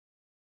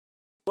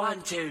1,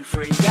 2,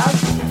 3, go!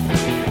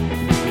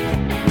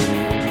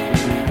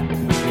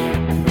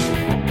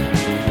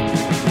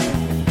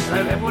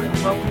 Hello everyone and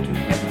welcome to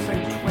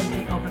episode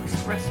 20 of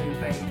Espresso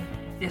Bay.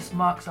 This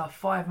marks our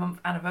 5-month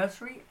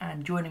anniversary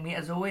and joining me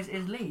as always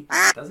is Lee.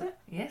 Does it?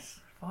 Yes,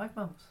 5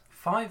 months.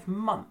 5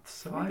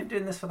 months? Have we been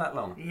doing this for that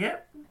long?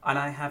 Yep. And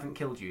I haven't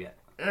killed you yet?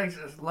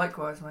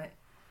 Likewise, mate.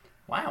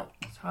 Wow.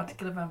 It's hard to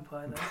kill a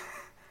vampire though.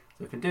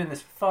 So we've been doing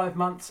this for 5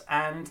 months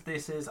and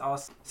this is our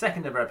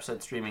second ever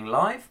episode streaming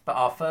live, but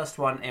our first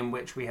one in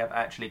which we have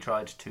actually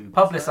tried to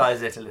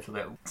publicise it a little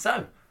bit. So,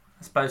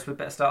 I suppose we'd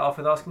better start off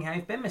with asking how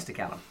you've been, Mr.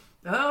 Callum.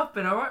 Oh, I've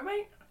been alright,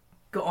 mate.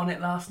 Got on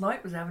it last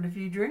night, was having a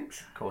few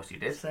drinks. Of course you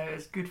did. So it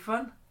was good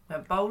fun.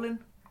 Went bowling.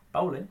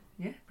 Bowling?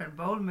 Yeah, went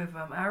bowling with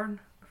Aaron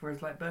for his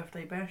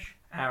birthday bash.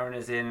 Aaron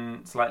is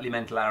in slightly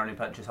mental Aaron who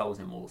punches holes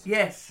in walls.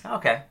 Yes.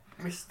 Okay.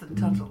 Mr.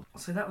 Tuttle.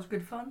 So that was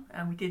good fun,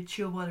 and we did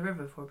chill by the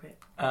river for a bit.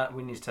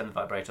 We need to turn the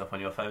vibrator off on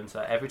your phone,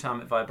 so every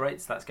time it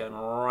vibrates, that's going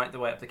right the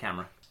way up the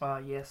camera.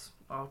 Yes.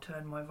 I'll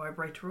turn my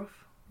vibrator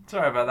off.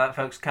 Sorry about that,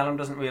 folks. Callum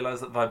doesn't realise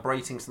that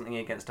vibrating something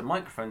against a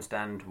microphone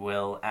stand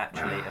will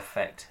actually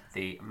affect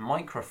the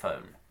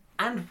microphone.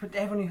 And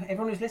everyone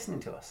who's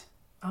listening to us.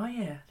 Oh,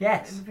 yeah.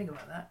 Yes. I didn't think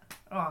about that.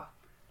 Oh,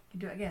 can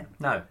you do it again?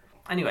 No.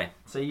 Anyway,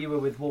 so you were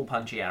with Wall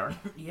Punchy Aaron.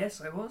 Yes,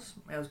 I was.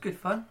 It was good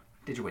fun.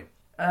 Did you win?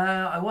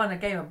 I won a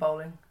game of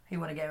bowling. He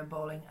won a game of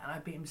bowling, and I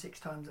beat him 6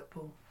 times at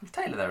pool. Was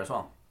Taylor there as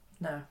well?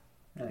 No.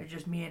 It was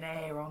just me and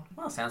Aaron.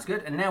 Well, sounds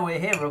good. And now we're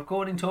here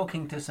recording,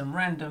 talking to some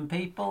random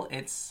people.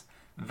 It's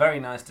very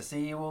nice to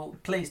see you all.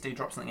 Please do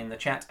drop something in the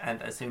chat,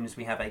 and as soon as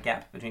we have a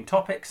gap between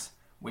topics,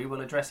 we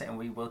will address it and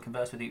we will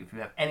converse with you if you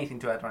have anything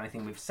to add or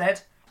anything we've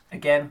said.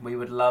 Again, we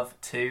would love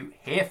to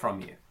hear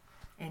from you.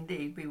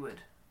 Indeed, we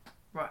would.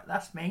 Right,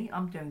 that's me.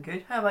 I'm doing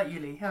good. How about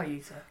you, Lee? How are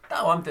you, sir?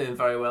 Oh, I'm doing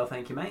very well,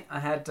 thank you, mate. I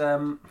had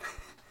a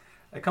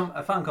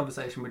fun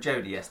conversation with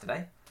Jodie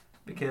yesterday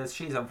because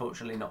she's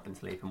unfortunately not been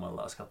sleeping well the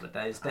last couple of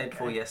days. Day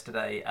before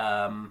yesterday,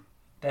 oh,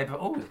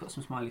 we've got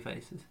some smiley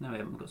faces. No, we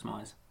haven't. We've got some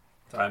eyes.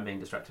 Sorry, I'm being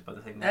distracted by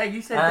the thing there. Yeah,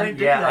 you said don't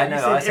do that. Yeah, I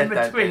know. I said in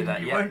don't between, do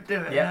that. You won't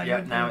do it.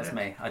 Yeah, now it's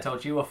me. I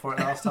told you off for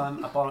it last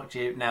time. I bollocked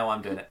you. Now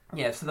I'm doing it.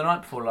 Yeah, so the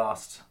night before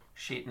last,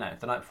 the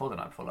night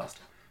before last,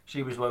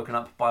 she was woken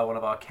up by one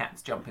of our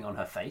cats jumping on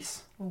her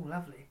face. Oh,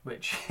 lovely.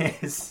 Which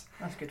is...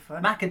 That's good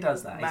fun. Macca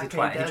does that. He's a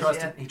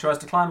twat. He tries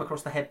to climb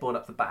across the headboard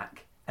up the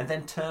back and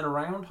then turn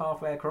around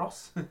halfway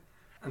across.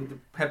 And the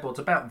headboard's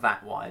about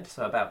that wide,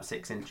 so about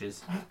 6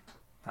 inches.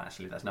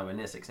 Actually, that's nowhere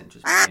near 6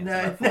 inches.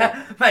 No.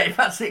 Mate, if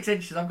that's 6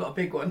 inches, I've got a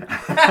big one.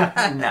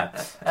 No.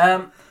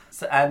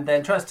 And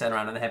then tries to turn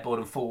around on the headboard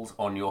and falls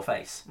on your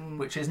face,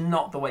 which is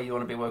not the way you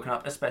want to be woken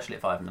up, especially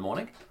at 5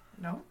 a.m.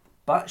 No.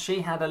 But she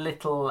had a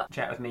little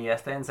chat with me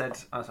yesterday and said,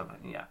 I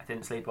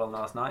didn't sleep well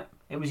last night.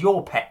 It was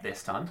your pet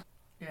this time.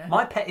 Yeah.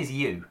 My pet is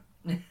you.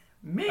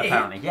 Me?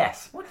 Apparently,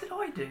 yes. What did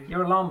I do?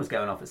 Your alarm was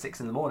going off at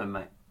 6 a.m,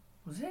 mate.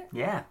 Was it?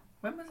 Yeah.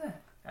 When was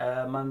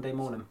it? Monday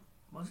morning.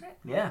 Was it?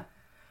 Yeah.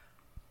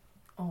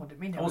 Oh, I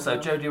didn't mean that. Also,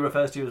 Jodie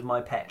refers to you as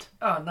my pet.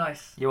 Oh,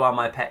 nice. You are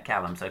my pet,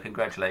 Callum, so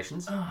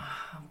congratulations. Oh,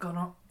 I've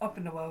gone up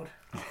in the world.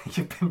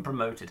 You've been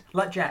promoted.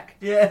 Like Jack.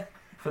 Yeah.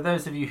 For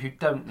those of you who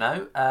don't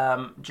know,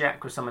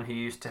 Jack was someone who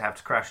used to have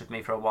to crash with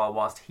me for a while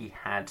whilst he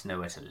had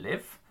nowhere to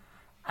live.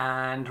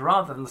 And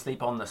rather than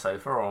sleep on the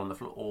sofa or on the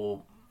floor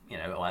or,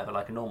 whatever,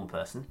 like a normal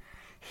person,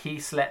 he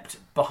slept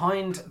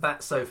behind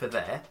that sofa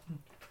there,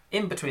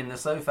 in between the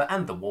sofa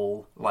and the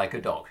wall, like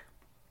a dog.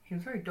 He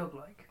was very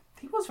dog-like.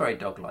 He was very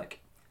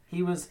dog-like.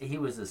 He was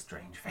a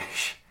strange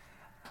fish.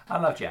 I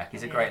love Jack.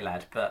 He's a great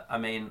lad. But, I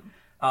mean,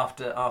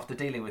 after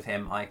dealing with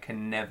him, I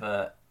can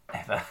never,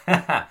 ever...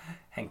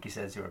 Henky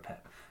says you're a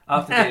pet.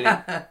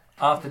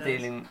 After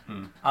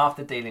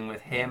dealing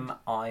with him,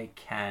 I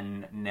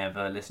can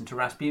never listen to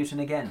Rasputin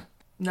again.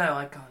 No,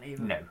 I can't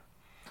even. No.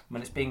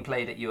 When it's being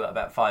played at you at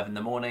about 5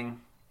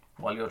 a.m,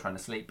 while you're trying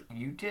to sleep,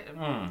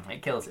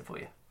 it kills it for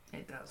you.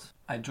 It does.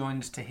 I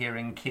joined to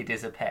hearing Kid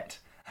is a pet.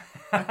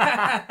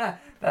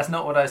 That's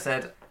not what I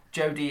said.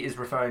 Jodie is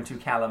referring to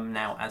Callum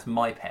now as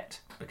my pet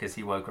because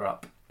he woke her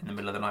up in the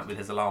middle of the night with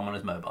his alarm on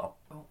his mobile.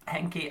 Oh.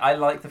 Henky, I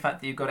like the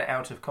fact that you got it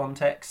out of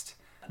context.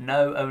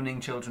 No,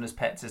 owning children as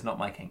pets is not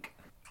my kink.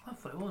 I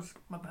thought it was.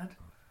 My bad.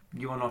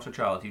 You are not a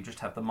child. You just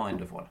have the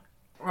mind of one.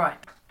 Right.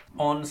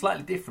 On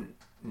slightly different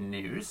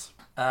news,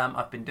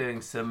 I've been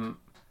doing some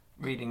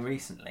reading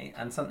recently,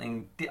 and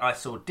something I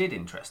saw did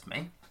interest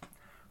me,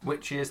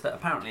 which is that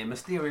apparently a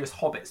mysterious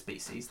hobbit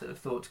species that have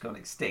thought to gone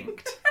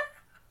extinct...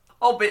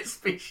 Hobbit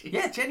species?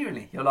 Yeah,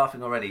 genuinely. You're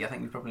laughing already. I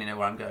think you probably know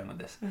where I'm going with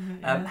this.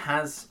 Yeah.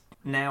 Has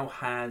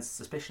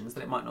suspicions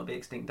that it might not be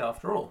extinct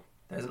after all.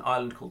 There's an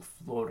island called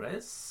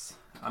Flores.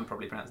 I'm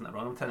probably pronouncing that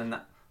wrong. I'm turning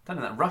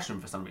that Russian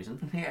for some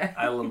reason. Yeah.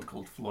 Island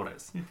called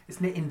Flores. It's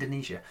near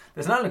Indonesia.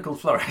 There's an island called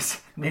Flores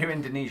near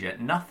Indonesia,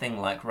 nothing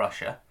like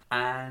Russia.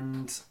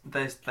 And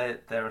there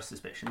are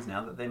suspicions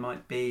now that they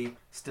might be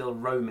still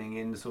roaming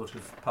in sort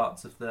of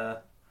parts of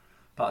that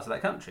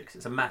country, because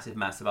it's a massive,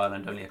 massive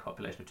island, only a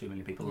population of 2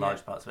 million people.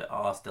 Large parts of it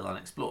are still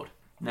unexplored.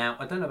 Now,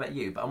 I don't know about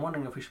you, but I'm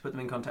wondering if we should put them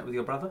in contact with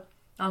your brother.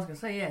 I was going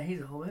to say, yeah,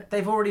 he's a hobbit.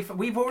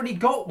 We've already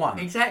got one.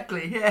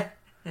 Exactly, yeah.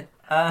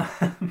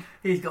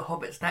 He's got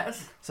hobbit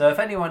status. So if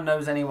anyone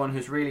knows anyone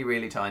who's really,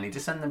 really tiny,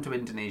 just send them to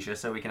Indonesia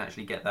so we can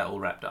actually get that all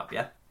wrapped up,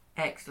 yeah?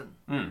 Excellent.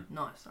 Mm.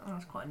 Nice. Oh,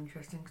 that's quite an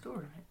interesting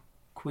story, mate.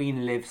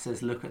 Queen Liv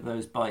says, look at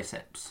those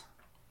biceps.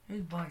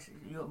 Whose biceps?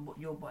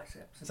 Your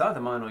biceps. It's either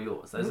mine or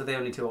yours. Those are the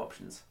only two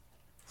options.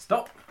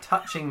 Stop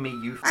touching me,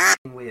 you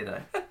f***ing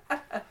weirdo.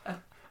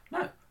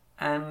 No.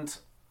 And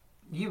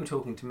you were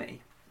talking to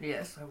me.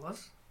 Yes, I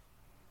was.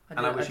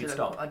 I wish you'd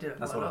stop. I did it.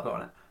 That's all I've got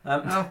on it.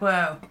 Oh,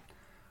 wow.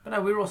 But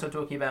no, we were also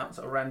talking about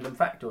sort of random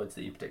factoids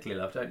that you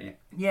particularly love, don't you?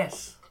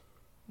 Yes,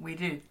 we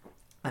do.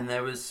 And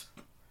there was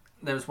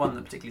one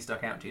that particularly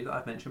stuck out to you that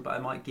I've mentioned, but I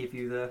might give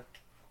you the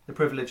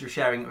privilege of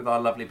sharing it with our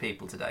lovely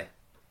people today.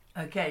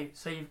 Okay,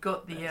 so you've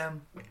got the...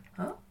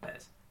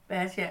 Bears.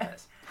 Bears, yeah.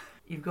 Bears.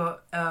 You've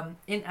got,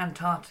 in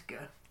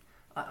Antarctica...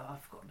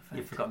 I've forgotten the fact.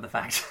 You've forgotten the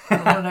fact.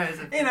 Oh, no, is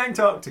it? In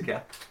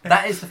Antarctica.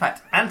 That is the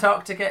fact.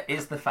 Antarctica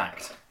is the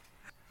fact.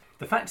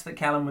 The fact that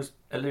Callum was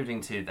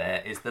alluding to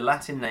there is the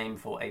Latin name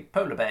for a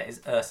polar bear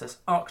is Ursus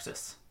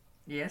arctus.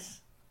 Yes.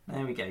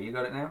 There we go. You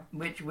got it now?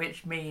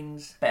 Which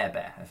means...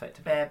 Bear,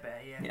 effectively. Bear,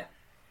 yeah. Yeah.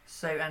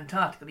 So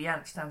Antarctica, the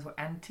ant stands for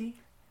anti.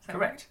 Is that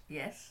Correct. Right?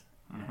 Yes.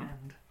 Mm-hmm.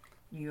 And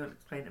you'll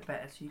explain it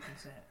better so you can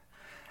say it.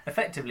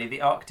 Effectively,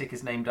 the Arctic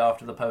is named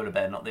after the polar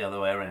bear, not the other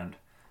way around.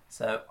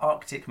 So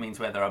Arctic means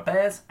where there are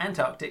bears,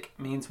 Antarctic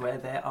means where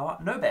there are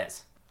no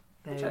bears.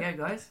 There you go,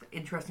 guys.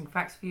 Interesting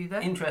facts for you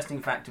there.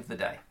 Interesting fact of the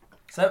day.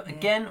 So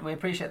again, we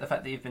appreciate the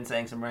fact that you've been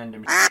saying some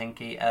random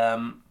Henky.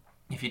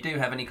 If you do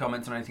have any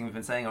comments on anything we've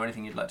been saying or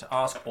anything you'd like to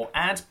ask or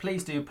add,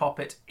 please do pop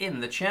it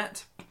in the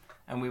chat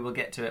and we will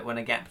get to it when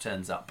a gap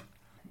turns up.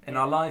 In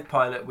our live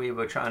pilot, we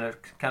were trying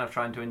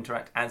to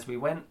interact as we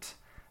went.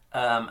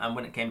 And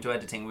when it came to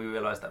editing, we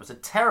realised that was a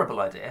terrible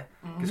idea.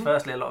 Because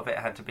firstly, a lot of it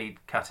had to be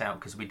cut out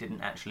because we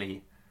didn't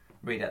actually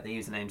read out the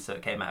usernames, so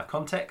it came out of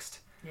context.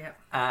 Yeah.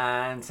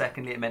 And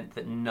secondly, it meant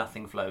that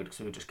nothing flowed because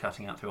we were just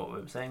cutting out through what we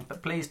were saying.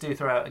 But please do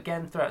throw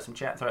out some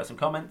chat, throw out some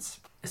comments.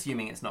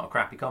 Assuming it's not a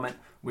crappy comment,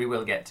 we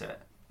will get to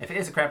it. If it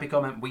is a crappy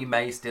comment, we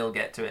may still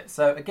get to it.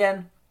 So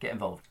again, get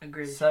involved.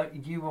 Agreed. So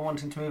you were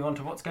wanting to move on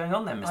to what's going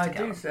on then, Mr. I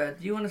Callum? do, sir.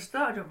 Do you want to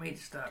start or do you want me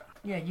to start?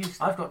 Yeah, you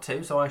start. I've got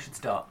two, so I should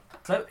start.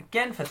 So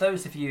again, for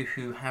those of you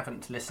who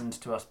haven't listened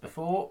to us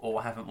before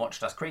or haven't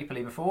watched us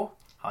creepily before,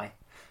 hi.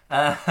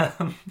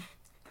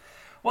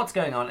 What's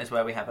going on is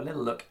where we have a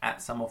little look at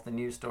some of the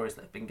news stories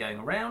that have been going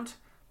around,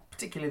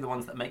 particularly the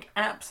ones that make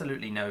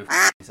absolutely no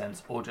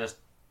sense or just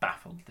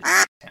baffled the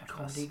out of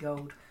us. Comedy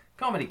gold.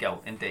 Comedy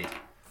gold, indeed.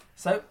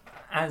 So,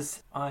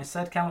 as I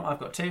said, Callum, I've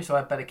got two, so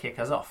I'd better kick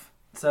us off.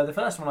 So the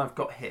first one I've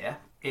got here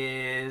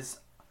is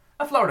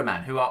a Florida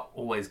man, who are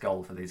always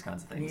gold for these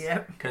kinds of things.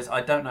 Yep. Because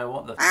I don't know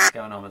what the f*** is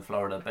going on with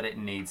Florida, but it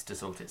needs to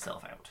sort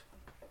itself out.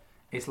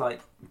 It's like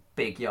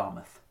Big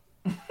Yarmouth.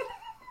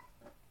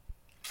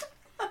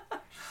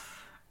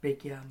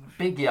 Big Yarmouth.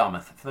 Big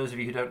Yarmouth. For those of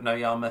you who don't know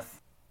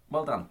Yarmouth,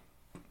 well done.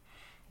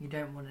 You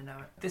don't want to know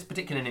it. This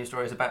particular news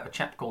story is about a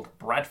chap called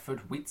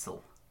Bradford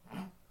Wheatsell.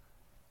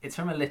 It's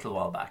from a little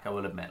while back, I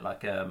will admit,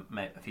 like a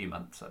few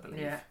months, I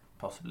believe. Yeah.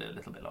 Possibly a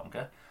little bit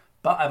longer.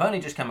 But I've only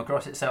just come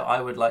across it, so I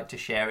would like to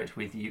share it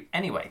with you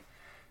anyway.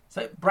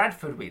 So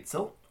Bradford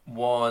Wheatsell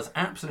was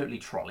absolutely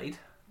trolleyed.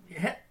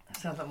 Yeah,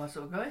 sounds like my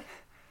sort of guy.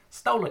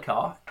 Stole a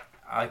car,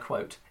 I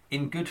quote,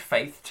 in good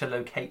faith to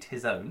locate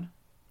his own.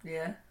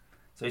 Yeah.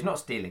 So he's not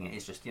stealing it,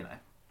 he's just,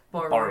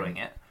 Borrowing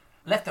it.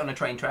 Left it on a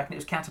train track and it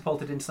was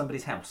catapulted into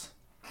somebody's house.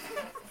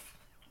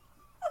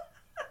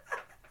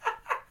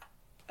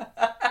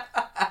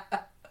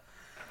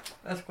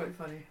 That's quite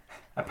funny.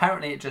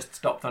 Apparently it just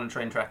stopped on a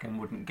train track and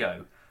wouldn't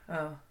go.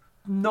 Oh.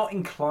 Not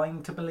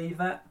inclined to believe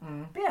that.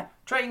 Mm. But yeah,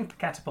 train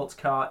catapults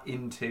car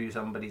into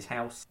somebody's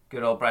house.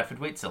 Good old Bradford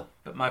Wheatsell.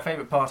 But my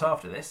favourite part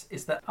after this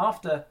is that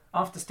after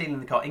stealing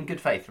the car, in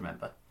good faith,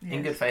 remember? Yes.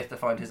 In good faith to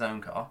find his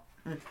own car.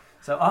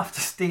 So after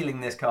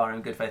stealing this car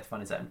in good faith to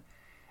find his own,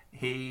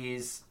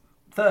 he's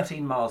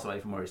 13 miles away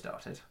from where he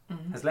started,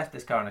 has left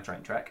this car on a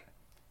train track,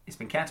 it's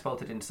been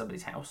catapulted into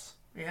somebody's house.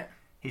 Yeah.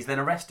 He's then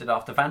arrested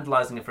after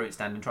vandalising a fruit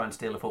stand and trying to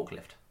steal a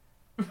forklift.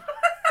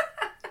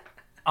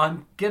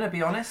 I'm going to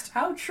be honest.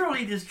 How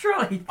trolley does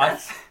trolley?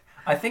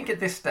 I think at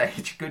this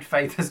stage, good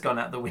faith has gone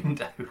out the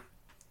window.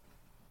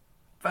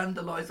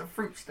 Vandalise a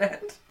fruit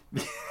stand.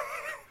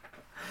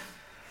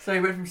 So he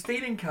went from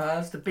stealing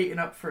cars to beating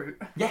up fruit.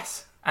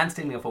 Yes, and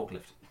stealing a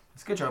forklift.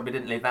 It's a good job we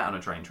didn't leave that on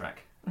a train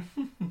track.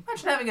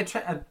 Imagine having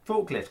a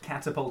forklift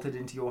catapulted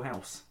into your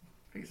house.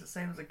 I think it's the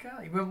same as a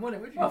car. You wouldn't want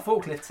it, would you? Well,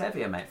 forklifts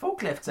heavier, mate.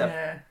 Forklifts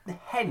are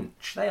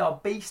hench. They are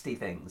beastie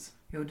things.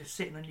 You're just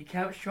sitting on your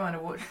couch trying to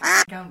watch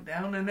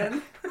Countdown and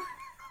then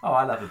Oh,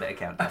 I love a bit of a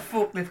Countdown.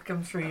 forklift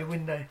comes through your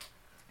window.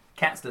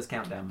 Cats Does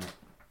Countdown, mate.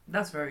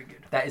 That's very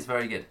good. That is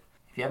very good.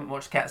 If you haven't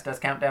watched Cats Does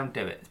Countdown,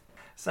 do it.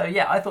 So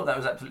yeah, I thought that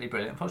was absolutely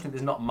brilliant. Unfortunately,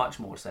 there's not much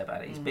more to say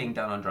about it. He's being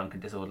done on drunk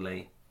and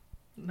disorderly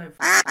No.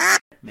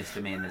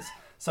 misdemeanors,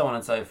 so on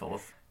and so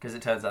forth. Because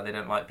it turns out they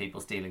don't like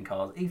people stealing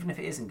cars, even if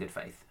it is in good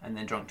faith, and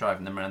then drunk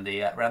driving them around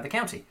the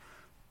county.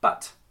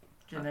 But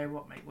Do you know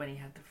what, mate? When he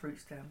had the fruit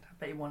stand, I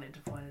bet he wanted to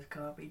find his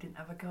car, but he didn't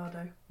have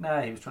avocado.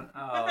 No, he was trying.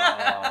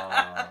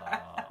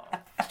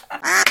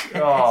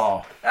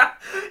 Oh.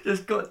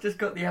 Just got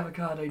the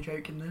avocado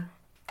joke in there.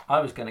 I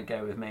was going to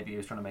go with maybe he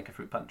was trying to make a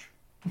fruit punch.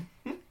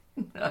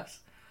 Nice.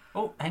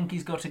 Oh,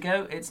 Henki's got to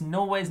go. It's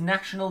Norway's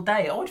National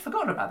Day. Oh, I'd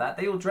forgotten about that.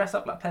 They all dress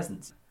up like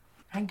peasants.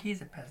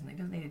 Henki's a peasant. He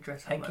doesn't need to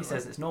dress up. Henki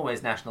says it's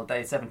Norway's National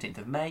Day, 17th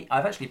of May.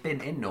 I've actually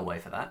been in Norway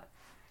for that.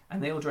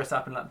 And they all dress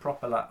up in like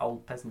proper like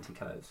old peasanty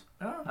clothes.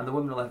 Oh. And the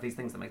women all have these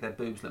things that make their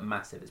boobs look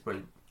massive. It's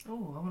brilliant.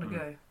 Oh, I want to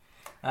go.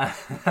 I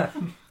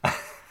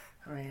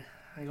mean,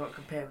 I got to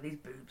compare with these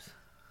boobs.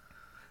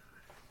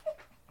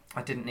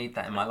 I didn't need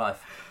that in my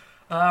life.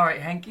 All right,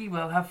 Henki.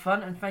 Well, have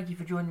fun and thank you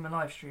for joining my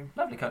live stream.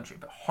 Lovely country,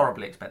 but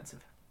horribly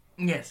expensive.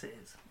 Yes, it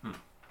is.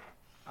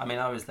 I mean,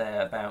 I was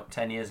there about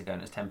 10 years ago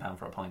and it was £10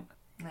 for a pint.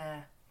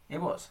 Nah. It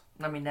was.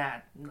 I mean, nah,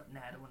 I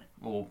don't want it.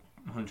 Or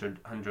 100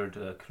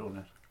 kroner,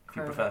 if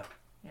you Krona. prefer.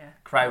 Yeah.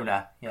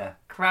 Krona, yeah.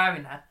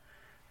 Krona.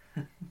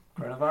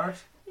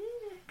 Coronavirus?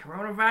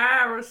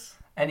 Coronavirus.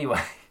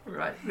 Anyway,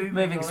 Right,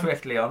 moving on.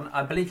 swiftly on.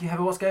 I believe you have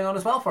a what's going on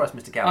as well for us,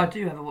 Mr. Gowan. I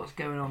do have a what's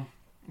going on.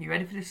 You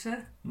ready for this,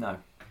 sir? No.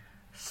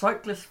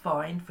 Cyclist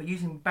fined for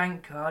using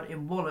bank card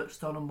in wallet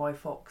stolen by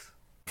fox.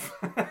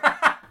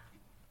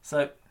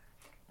 So,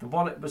 the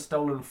wallet was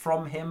stolen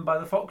from him by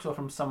the fox or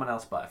from someone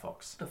else by a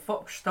fox? The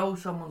fox stole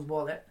someone's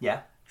wallet,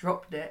 Yeah.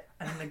 dropped it,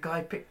 and then the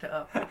guy picked it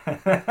up.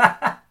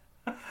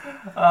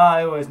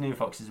 I always knew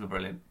foxes were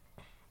brilliant.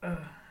 Oh,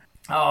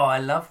 I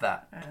love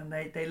that. And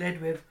they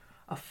led with,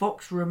 a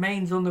fox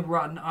remains on the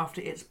run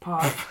after its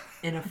part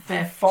in a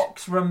theft.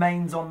 Fox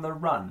remains on the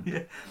run.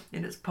 Yeah,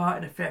 in its part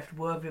in a theft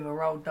worthy of a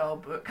Roald Dahl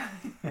book.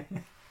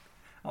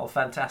 Oh,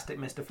 fantastic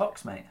Mr.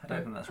 Fox, mate. I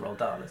don't think that's Roald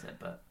Dahl, is it?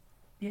 But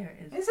Yeah,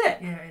 it is. is it?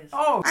 Yeah, it is.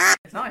 Oh,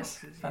 It's nice.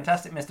 foxes, yes.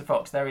 Fantastic Mr.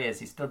 Fox. There he is.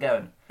 He's still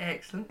going.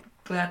 Excellent.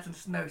 Glad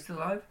to know he's still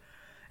alive.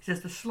 It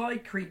says the sly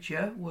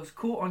creature was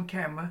caught on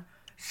camera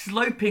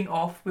sloping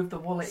off with the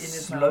wallet in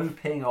his mouth.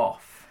 Sloping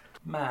off.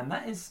 Man,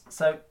 that is...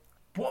 So,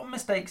 what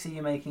mistakes are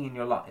you making in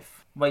your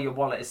life where your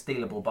wallet is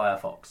stealable by a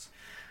fox?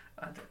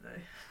 I don't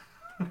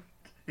know.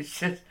 It's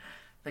just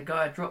the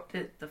guy dropped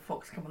it, the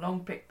fox come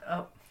along, picked it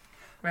up,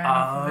 ran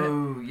off with it.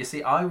 Oh, you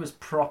see, I was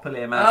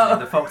properly imagining Oh.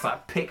 the fox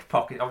like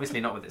pickpocket.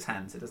 Obviously not with its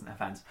hands, it doesn't have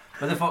hands.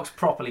 But the fox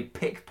properly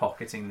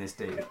pickpocketing this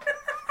dude.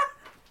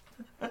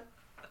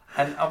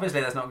 And obviously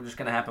that's not just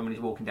going to happen when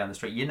he's walking down the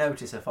street. You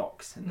notice a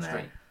fox in the No.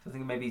 street. So I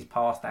think maybe he's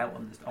passed out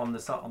on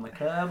the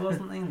curb or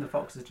something, and the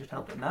fox has just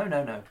helped it.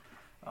 No.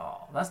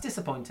 Oh, that's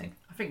disappointing.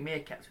 I think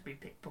meerkats would be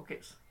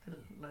pickpockets.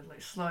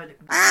 Like slide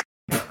it.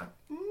 Can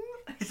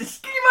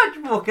you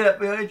imagine walking up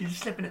behind you,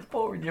 just slipping its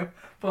paw in your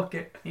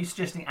pocket? Are you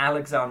suggesting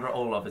Alexander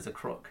Orlov is a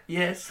crook?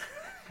 Yes.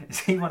 Is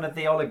he one of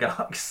the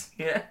oligarchs?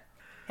 Yeah.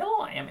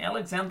 Hello, I am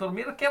Alexander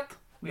Meerkat.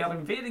 We are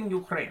invading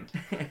Ukraine.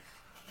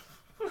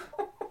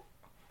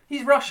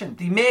 He's Russian.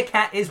 The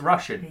meerkat is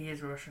Russian. He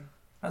is Russian.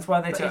 That's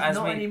why they But took he's as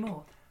not we.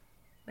 anymore.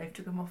 They've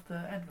took him off the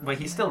advert. Well,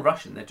 he's still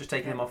Russian. They've just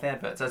taken him off the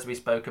adverts, as we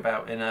spoke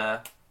about in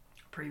a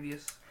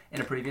previous.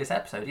 previous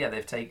episode. Yeah,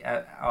 they've taken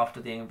after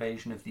the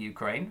invasion of the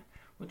Ukraine,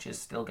 which is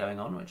still going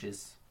on, which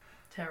is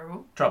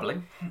Terrible.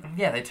 troubling.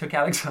 Yeah, they took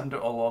Alexander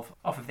Orlov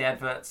off of the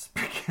adverts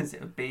because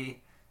it would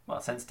be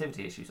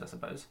sensitivity issues, I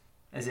suppose.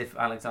 As if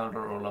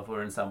Alexander Orlov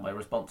were in some way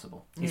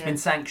responsible. He's Yeah. been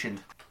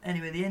sanctioned.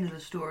 Anyway, the end of the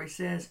story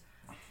says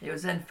it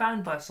was then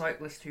found by a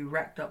cyclist who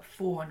racked up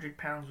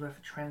 £400 worth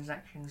of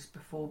transactions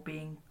before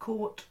being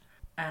caught.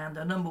 And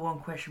the number one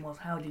question was,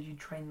 how did you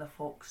train the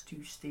fox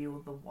to steal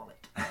the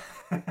wallet?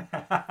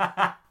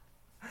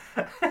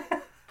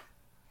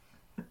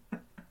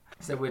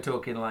 So we're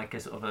talking like a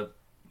sort of a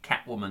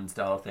Catwoman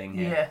style thing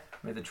here. Yeah.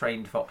 With a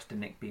trained fox to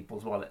nick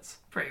people's wallets.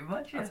 Pretty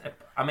much, yeah.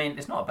 I mean,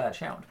 it's not a bad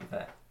shout, to be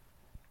fair.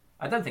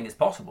 I don't think it's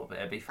possible, but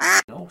it'd be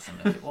f***ing awesome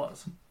if it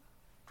was.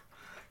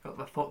 Got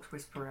the fox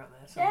whisperer out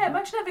there. Yeah,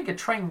 imagine having a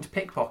trained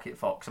pickpocket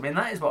fox. I mean,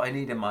 that is what I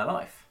need in my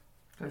life.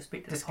 Go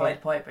speak to Display- the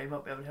Pied Piper, he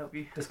might be able to help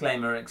you.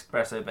 Disclaimer,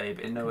 Espresso Babe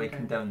in no way Okay.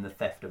 condone the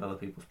theft of other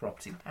people's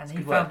property. And It's he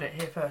good found work. it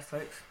here first,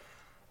 folks.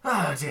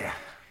 Oh, dear.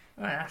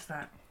 Right, that's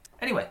that.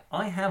 Anyway,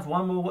 I have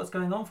one more what's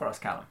going on for us,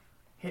 Callum.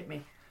 Hit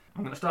me.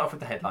 I'm going to start off with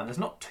the headline. There's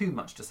not too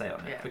much to say on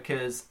it Yeah.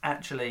 because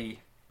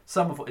actually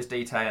some of what is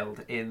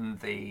detailed in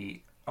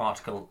the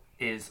article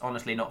is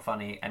honestly not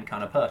funny and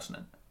kind of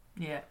pertinent.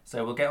 Yeah.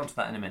 So we'll get onto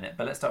that in a minute,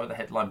 but let's start with the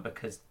headline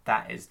because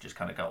that is just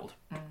kind of gold.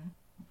 Mm.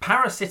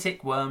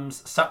 Parasitic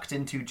worms sucked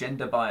into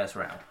gender bias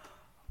row.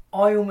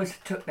 I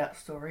almost took that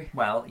story.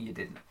 Well, you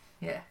didn't.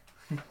 Yeah.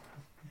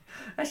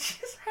 That's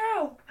just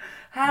how.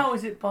 How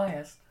is it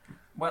biased?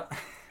 Well,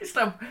 It's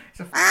a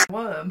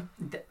worm.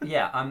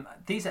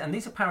 these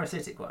are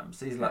parasitic worms.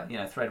 These are like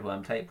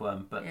threadworm,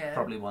 tapeworm, but Yeah.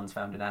 probably ones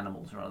found in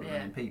animals rather Yeah.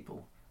 than in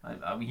people.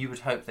 I mean, you would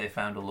hope they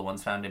found all the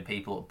ones found in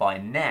people by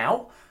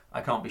now. I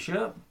can't be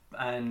sure,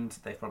 and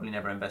they've probably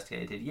never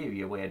investigated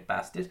you weird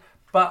bastard.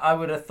 But I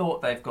would have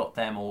thought they've got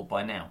them all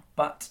by now.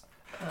 But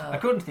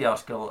according to the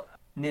article,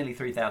 nearly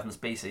 3,000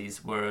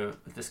 species were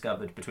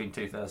discovered between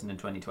 2000 and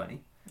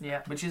 2020,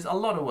 Yeah. which is a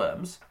lot of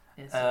worms.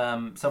 It's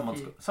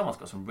Someone's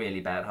got some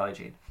really bad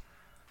hygiene.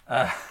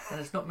 And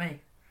it's not me.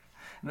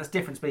 And that's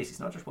different species,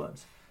 not just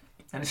worms.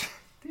 And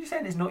did you say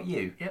it's not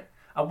you? Yep.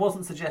 I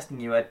wasn't suggesting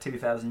you had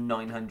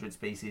 2,900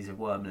 species of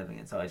worm living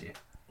inside you.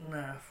 No,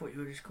 I thought you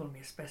were just calling me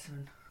a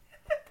specimen.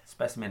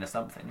 Specimen or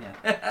something,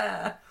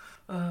 yeah.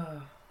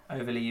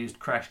 Overly used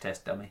crash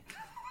test dummy.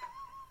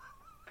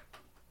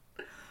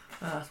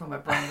 That's why my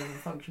brain doesn't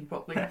function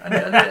properly. I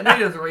knew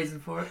there was a reason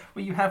for it.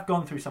 Well, you have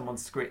gone through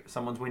someone's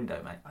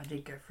window, mate. I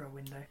did go through a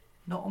window.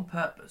 Not on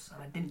purpose,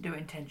 and I didn't do it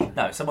intentionally.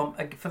 No,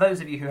 for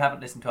those of you who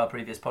haven't listened to our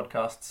previous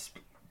podcasts,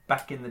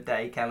 back in the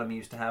day, Callum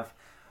used to have...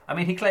 I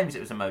mean, he claims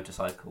it was a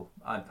motorcycle.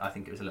 I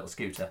think it was a little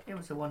scooter. It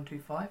was a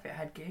 125. It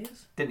had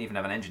gears. Didn't even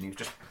have an engine. He was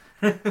just...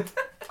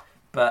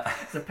 But...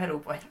 It's a pedal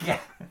bike. Yeah.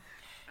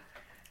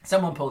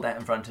 Someone pulled out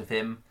in front of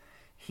him.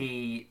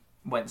 He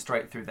went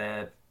straight through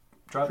their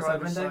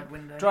driver's side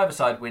window. Driver's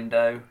side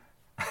window.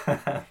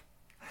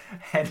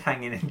 Head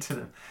hanging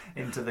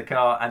into the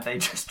car, and they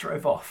just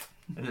drove off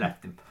and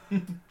left him.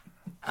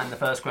 And the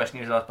first question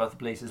he was asked by the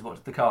police is, what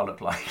did the car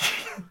look like?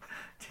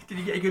 Did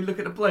you get a good look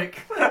at the bloke?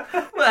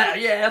 Well,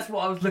 yeah, that's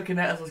what I was looking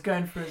at as I was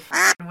going through his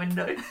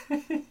window.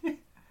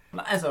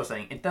 As I was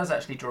saying, it does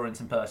actually draw in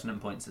some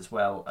pertinent points as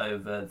well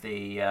over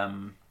the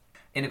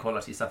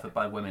inequality suffered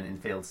by women in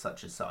fields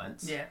such as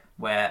science,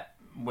 where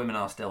women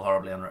are still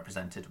horribly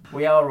underrepresented.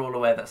 We are all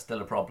aware that's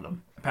still a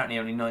problem. Apparently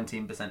only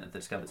 19% of the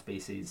discovered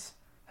species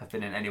have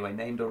been in any way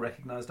named or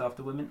recognised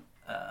after women,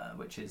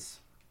 which is,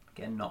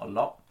 again, not a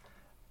lot.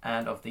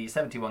 And of the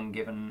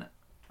 71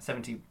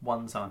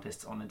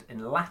 scientists honoured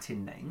in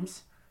Latin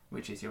names,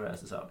 which is your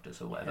Ursus arctos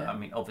or whatever. I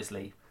mean,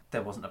 obviously,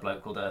 there wasn't a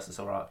bloke called Ursus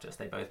or Arctus.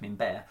 They both mean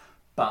bear.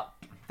 But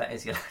that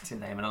is your Latin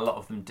name, and a lot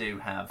of them do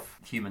have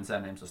human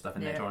surnames or stuff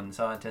in there drawing the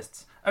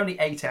scientists. Only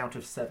 8 out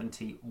of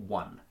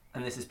 71.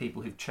 And this is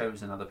people who've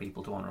chosen other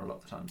people to honour a lot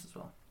of the times as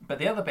well. But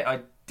the other bit I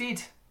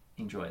did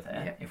enjoy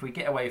there, if we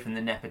get away from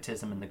the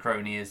nepotism and the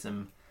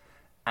cronyism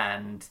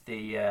and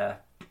the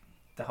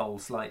whole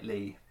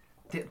slightly...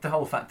 The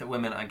whole fact that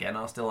women, again,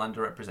 are still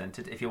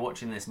underrepresented. If you're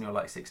watching this and you're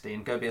like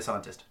 16, go be a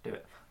scientist. Do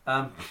it.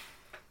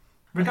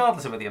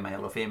 Regardless of whether you're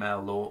male or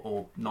female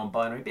or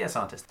non-binary, be a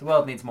scientist. The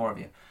world needs more of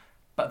you.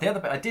 But the other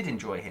bit I did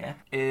enjoy here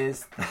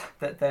is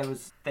that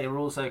they were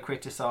also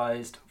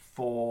criticised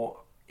for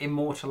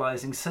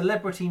immortalising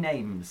celebrity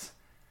names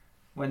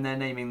when they're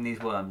naming these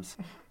worms.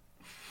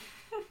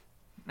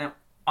 Now,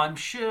 I'm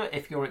sure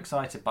if you're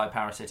excited by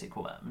parasitic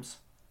worms,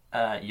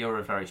 you're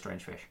a very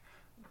strange fish.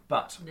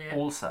 But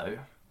also...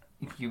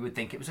 you would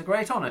think it was a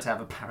great honour to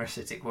have a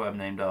parasitic worm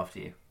named after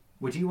you.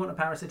 Would you want a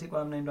parasitic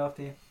worm named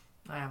after you?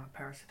 I am a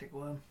parasitic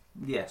worm.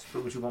 Yes,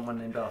 but would you want one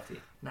named after you?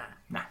 Nah.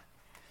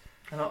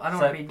 I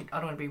don't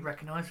want to be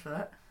recognised for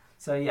that.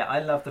 So yeah, I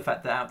love the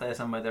fact that out there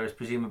somewhere there is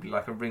presumably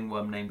like a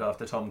ringworm named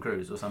after Tom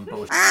Cruise or some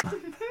bullshit.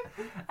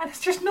 And it's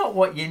just not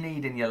what you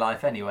need in your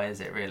life anyway, is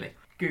it really?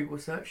 Google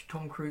search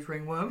Tom Cruise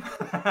ringworm.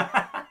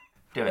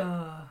 Do it.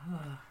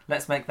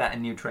 Let's make that a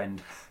new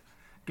trend.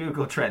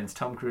 Google Trends,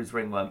 Tom Cruise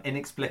ringworm,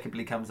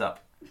 inexplicably comes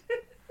up.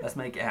 Let's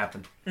make it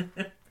happen.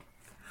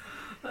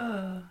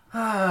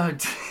 Oh,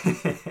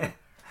 dear.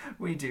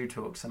 We do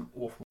talk some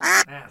awful...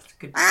 That's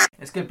good.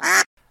 It's good.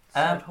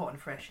 Hot and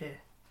fresh here.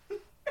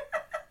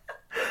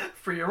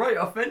 Threw you right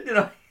off then, didn't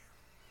I?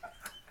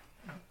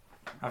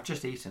 I've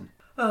just eaten.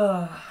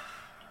 So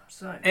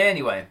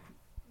anyway,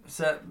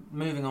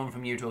 moving on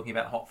from you talking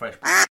about hot, fresh...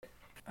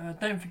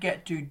 don't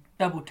forget to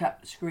double tap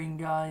the screen,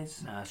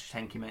 guys. No,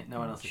 thank you, mate. No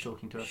one else is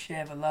talking to us.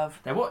 Share the love.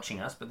 They're watching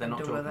us, but they're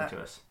not talking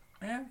to us.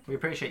 Yeah. We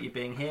appreciate you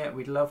being here.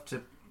 We'd love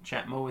to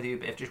chat more with you,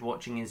 but if just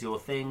watching is your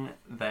thing,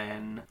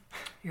 then...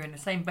 You're in the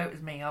same boat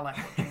as me. I like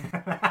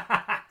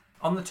watching.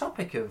 On the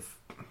topic of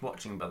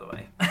watching, by the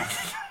way...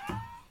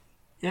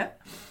 Yeah?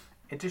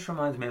 It just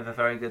reminds me of a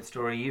very good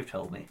story you've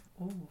told me.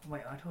 Oh,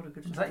 wait, I told a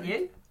good story. Was that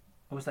you?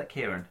 Or was that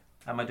Kieran?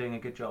 Am I doing a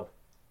good job?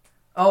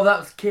 Oh, that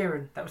was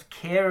Kieran. That was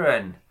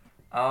Kieran.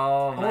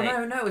 Oh, mate.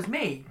 Oh, no, it was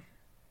me.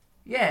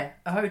 Yeah,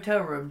 a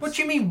hotel room. What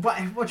do you mean? What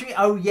do you mean?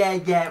 Oh, yeah,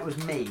 it was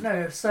me. No,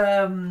 it was,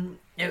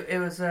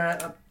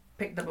 I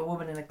picked up a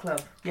woman in a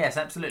club. Yes,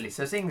 absolutely.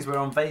 So seeing as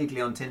we're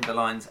vaguely on Tinder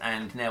lines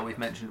and now we've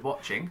mentioned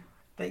watching,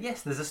 that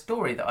yes, there's a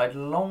story that I'd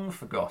long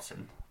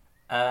forgotten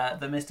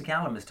that Mr.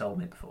 Callum has told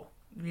me before.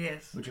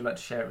 Yes. Would you like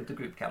to share it with the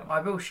group, Callum?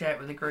 I will share it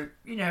with the group.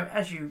 You know,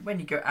 when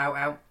you go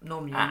out,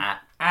 normally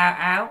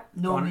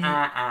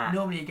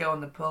normally you go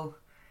on the pull.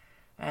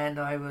 And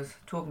I was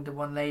talking to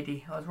one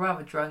lady. I was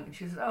rather drunk, and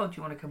she says, "Oh, do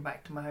you want to come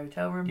back to my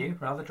hotel room?" You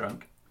rather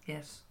drunk?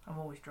 Yes, I'm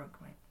always drunk,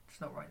 mate. It's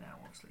not right now,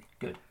 obviously.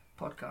 Good.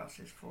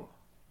 Podcast is for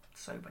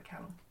sober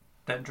Callum.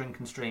 Don't drink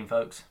and stream,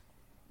 folks.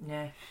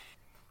 Yeah.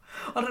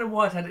 I don't know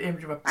why I had an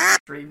image of a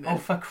stream then. Oh,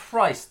 for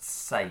Christ's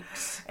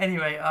sakes.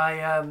 Anyway,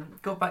 I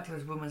got back to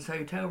this woman's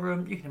hotel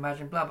room. You can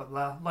imagine, blah, blah,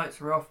 blah. Lights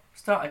were off.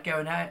 Started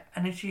going out.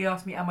 And then she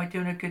asked me, am I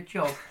doing a good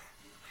job?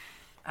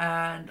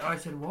 And I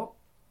said, what?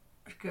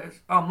 She goes,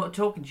 oh, I'm not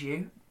talking to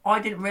you. I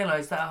didn't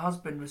realise that her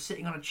husband was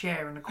sitting on a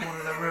chair in the corner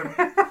of the room.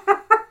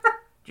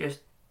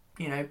 Just,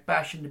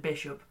 bashing the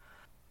bishop.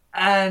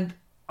 And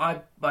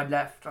I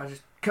left. I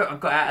just I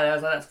got out of there. I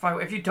was like, that's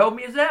fine. If you told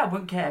me it's there, I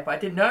wouldn't care. But I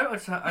didn't know. I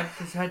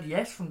just heard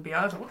yes from the BI.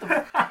 I was like, what the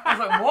fuck? I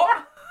was like,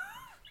 what?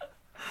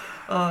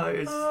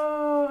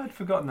 Oh, I'd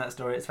forgotten that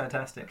story. It's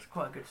fantastic. It's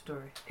quite a good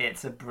story.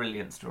 It's a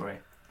brilliant story.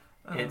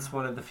 It's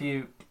one of the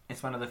few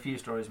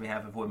stories we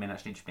have of women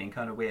actually just being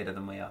kind of weirder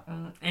than we are.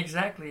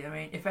 Exactly. I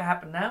mean, if it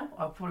happened now,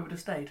 I probably would have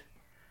stayed.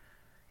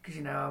 Because,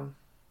 don't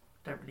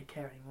really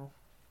care anymore.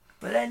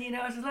 But then,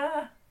 I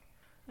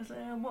was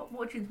like,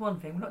 watching's one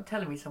thing. Not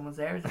telling me someone's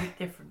there is a bit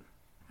different.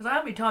 Because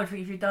how many times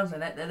if you've done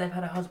something, they've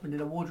had a husband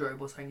in a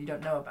wardrobe or something you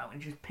don't know about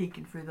and just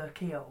peeking through the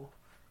keyhole.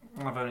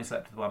 I've only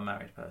slept with one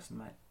married person,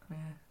 mate. Yeah.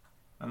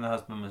 And the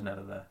husband was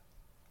never there.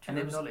 And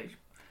it was knowledge.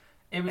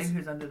 It was. Maybe he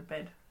was under the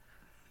bed.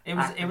 It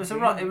was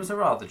a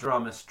rather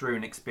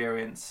drama-strewn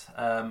experience.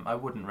 I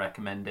wouldn't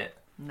recommend it.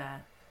 Nah.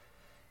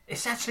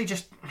 It's actually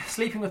just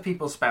sleeping with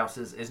people's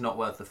spouses is not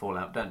worth the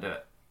fallout. Don't do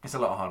it. It's a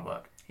lot of hard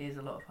work. It is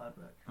a lot of hard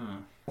work.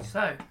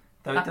 So,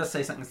 though it does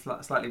say something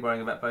slightly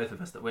worrying about both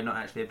of us, that we're not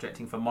actually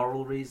objecting for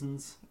moral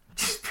reasons,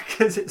 just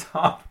because it's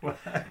hard work.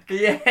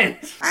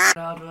 Yes,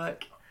 hard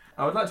work.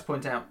 I would like to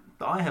point out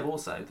that I have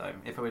also, though,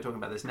 if we're talking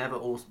about this,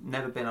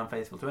 never been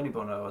unfaithful to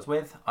anyone I was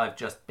with. I've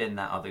just been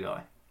that other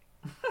guy.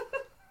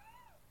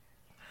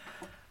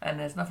 And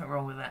there's nothing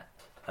wrong with that.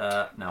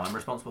 No, I'm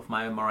responsible for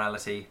my own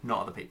morality,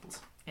 not other people's.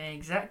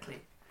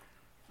 Exactly.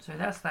 So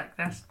that's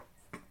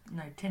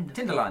Tinder.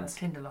 Tinder lines.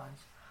 Tinder lines.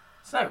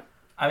 So,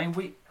 I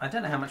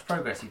don't know how much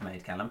progress you've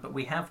made, Callum, but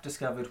we have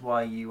discovered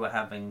why you were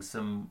having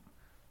some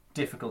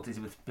difficulties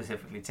with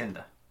specifically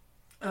Tinder.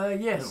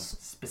 Yes. Oh,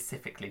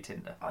 specifically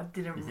Tinder. I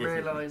didn't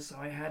realise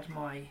I had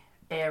my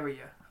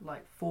area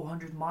like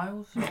 400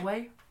 miles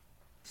away.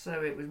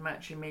 So it was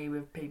matching me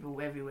with people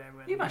everywhere.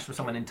 You matched with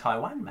someone in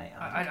Taiwan, mate.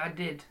 I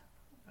did.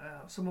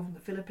 Someone from the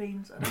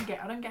Philippines. I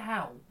don't get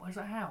how. I was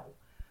like, how?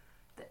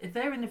 If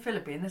they're in the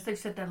Philippines, unless they've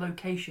said their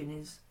location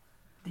is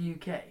the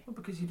UK. Well,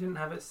 because you didn't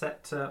have it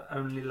set to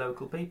only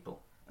local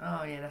people.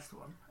 Oh yeah, that's the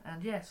one.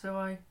 And yeah, so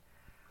I was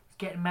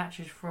getting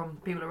matches from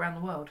people around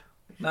the world.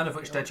 None of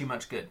which did you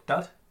much good.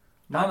 Dud?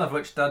 None of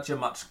which did you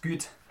much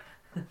good.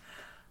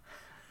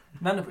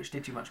 None of which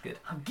did you much good.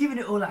 I'm giving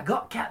it all I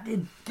got,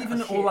 Captain.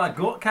 Giving it all I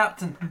got,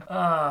 Captain.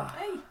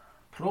 Hey.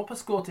 Proper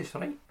Scottish,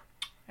 right?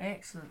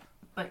 Excellent.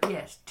 But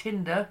yes,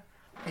 Tinder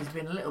has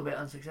been a little bit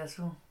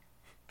unsuccessful.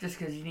 Just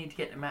because you need to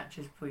get the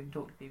matches before you can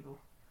talk to people.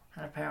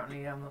 And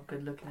apparently I'm not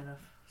good looking enough,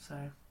 so...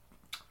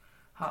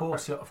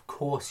 Of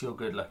course you're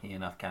good looking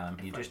enough, Callum.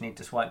 You just need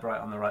to swipe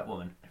right on the right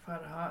woman. If I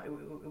had a heart, it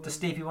would... Does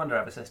Stevie Wonder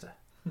have a sister?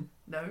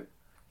 No.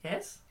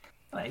 Yes?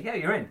 There you go,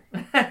 you're in.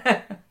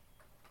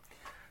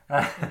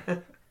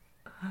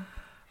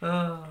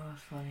 Oh,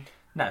 that's funny.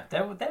 No,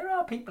 there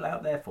are people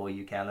out there for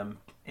you, Callum.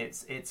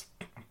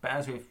 But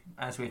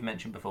as we've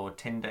mentioned before,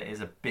 Tinder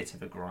is a bit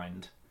of a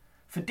grind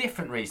for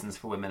different reasons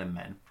for women and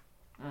men.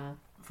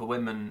 For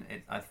women,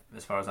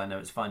 as far as I know,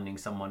 it's finding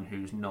someone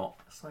who's not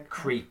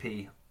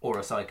creepy or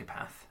a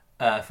psychopath.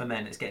 For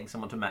men, it's getting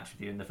someone to match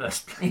with you in the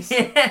first place.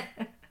 Yeah.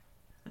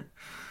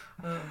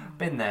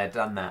 Been there,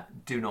 done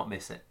that. Do not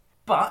miss it.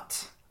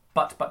 But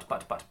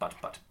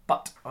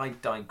I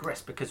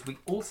digress, because we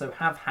also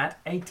have had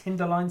a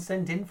Tinder line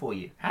sent in for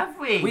you. Have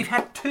we? We've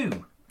had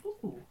two.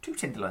 Ooh, 2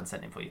 Tinder lines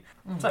sent in for you.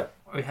 So,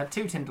 we've had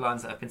 2 Tinder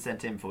lines that have been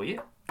sent in for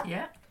you.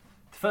 Yeah.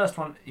 The first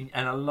one,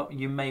 and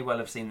you may well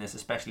have seen this,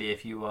 especially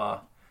if you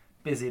are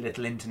busy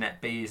little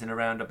internet bees and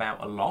around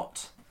about a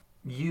lot.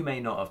 You may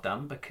not have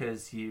done,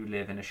 because you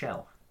live in a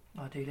shell.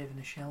 I do live in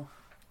a shell.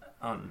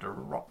 Under a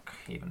rock,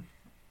 even.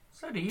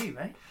 So do you,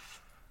 mate.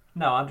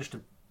 No, I'm just a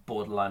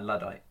borderline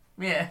Luddite.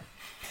 Yeah.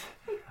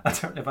 I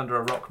don't live under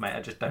a rock, mate.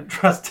 I just don't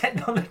trust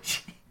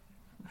technology.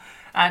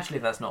 Actually,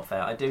 that's not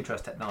fair. I do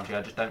trust technology.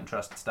 I just don't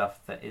trust stuff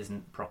that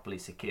isn't properly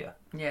secure.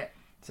 Yeah.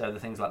 So the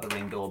things like the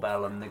Ring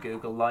doorbell and the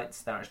Google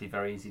Lights, they're actually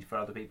very easy for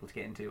other people to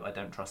get into. I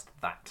don't trust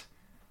that.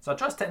 So I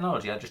trust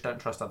technology. I just don't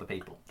trust other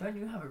people. Don't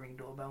you have a Ring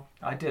doorbell?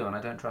 I do, and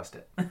I don't trust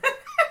it.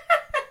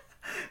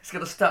 It's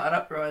going to start an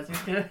uprising.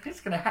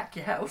 It's going to hack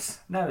your house.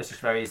 No, it's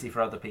just very easy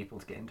for other people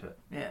to get into it.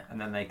 Yeah.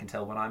 And then they can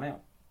tell when I'm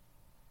out.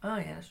 Oh,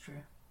 yeah, that's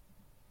true.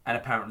 And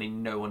apparently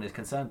no one is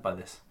concerned by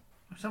this.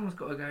 Someone's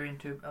got to go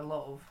into a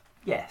lot of...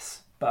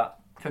 Yes, but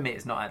for me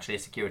it's not actually a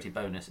security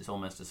bonus, it's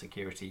almost a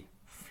security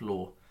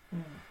flaw.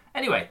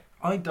 Anyway,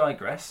 I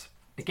digress.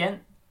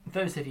 Again,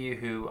 those of you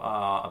who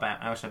are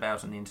out and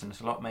about on the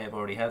internet a lot may have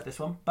already heard this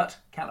one, but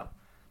Callum,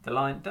 the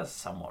line does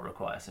somewhat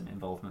require some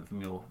involvement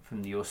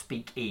from your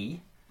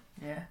speak-e.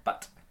 Yeah.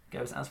 But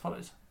goes as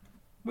follows.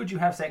 Would you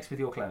have sex with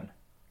your clone?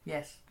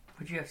 Yes.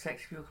 Would you have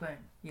sex with your clone?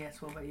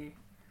 Yes, what about you?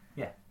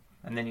 Yeah.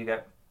 And then you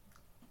go,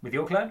 with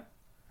your clone?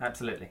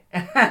 Absolutely.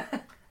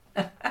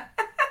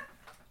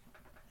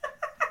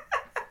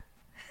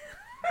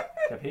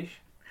 Capiche?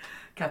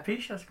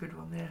 Capiche, that's a good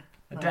one, yeah.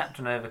 Adapt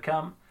and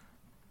overcome.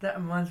 That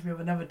reminds me of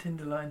another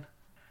Tinder line.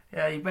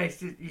 Yeah, you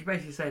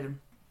basically say to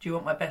them, do you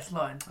want my best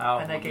line? Oh,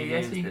 and they go,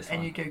 yes,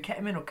 and you go,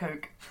 ketamine or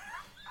coke?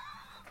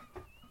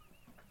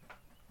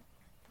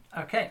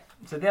 Okay,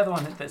 so the other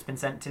one that's been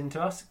sent in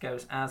to us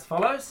goes as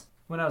follows.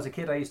 When I was a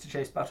kid, I used to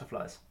chase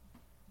butterflies.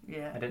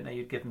 Yeah. I didn't know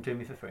you'd give them to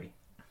me for free.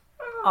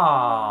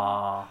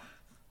 Ah,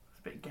 It's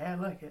a bit gay, I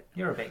like it.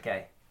 you're a bit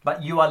gay.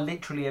 But you are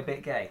literally a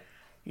bit gay.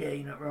 Yeah,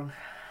 you're not wrong.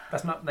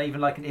 That's not even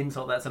like an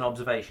insult, that's an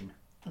observation.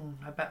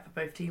 I bet for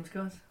both teams,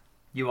 guys.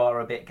 You are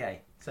a bit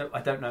gay. So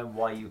I don't know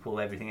why you call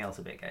everything else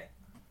a bit gay.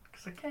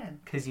 Because I can.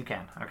 Because you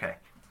can, okay.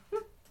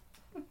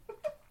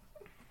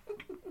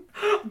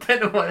 I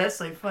don't know why that's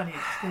so funny. It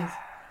just is.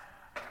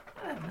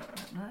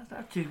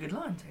 That's two good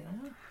lines here.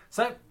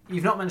 So,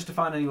 you've not managed to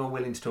find anyone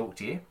willing to talk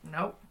to you.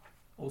 Nope.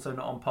 Also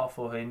not on Puff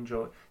or Hinge.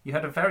 Or you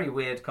had a very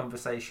weird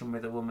conversation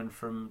with a woman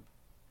from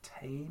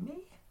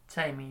Tamey?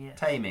 Tamey, yes.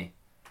 Tamey.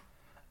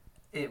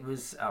 It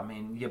was, I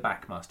mean, your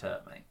back must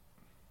hurt, mate.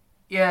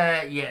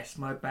 Yeah, yes,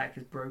 my back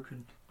is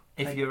broken.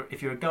 If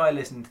you're a guy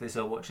listening to this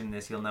or watching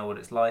this, you'll know what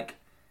it's like.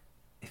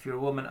 If you're a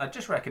woman, I'd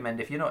just recommend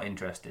if you're not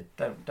interested,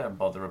 don't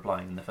bother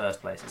replying in the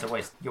first place. It's a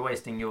waste. You're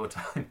wasting your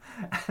time,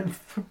 and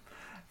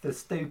the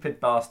stupid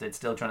bastard's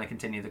still trying to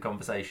continue the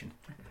conversation.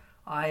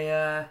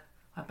 I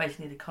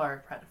basically need a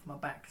chiropractor for my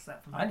back. Is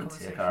that from I need to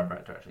see a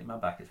chiropractor actually. My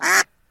back is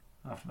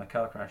after my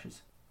car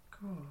crashes.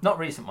 Cool. Not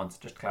recent ones,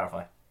 just to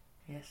clarify.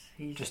 Yes,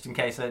 he's Just in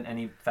case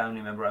any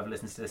family member ever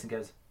listens to this and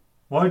goes,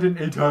 "Why didn't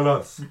he tell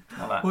us?"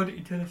 Like that. Why didn't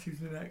you tell us he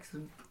was in an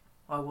accident?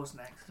 I was an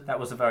accident. That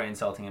was a very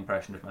insulting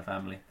impression of my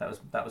family. That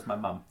was my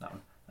mum. That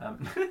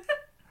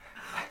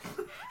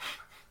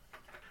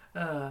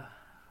one.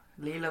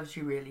 Lee loves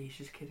you really. He's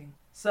just kidding.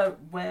 So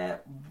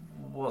where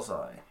was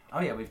I? Oh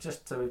yeah, we've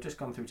just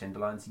gone through Tinder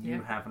lines. You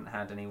Yeah. haven't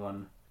had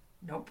anyone.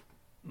 Nope.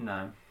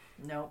 No,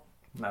 Nope.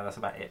 that's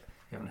about it.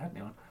 You haven't had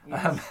anyone.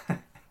 Yes.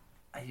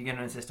 Are you going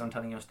to insist on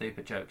telling your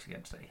stupid jokes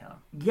again today, Callum?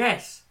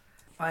 Yes.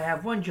 I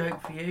have one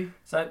joke for you.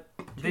 So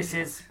this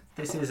is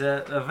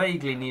a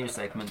vaguely new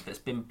segment that's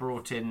been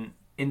brought in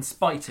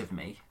spite of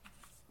me,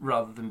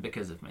 rather than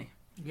because of me.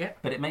 Yep.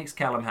 But it makes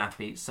Callum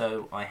happy,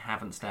 so I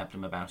haven't stabbed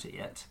him about it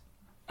yet.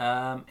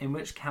 In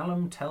which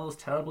Callum tells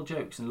terrible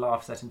jokes and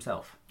laughs at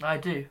himself. I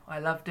do. I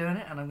love doing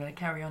it, and I'm going to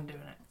carry on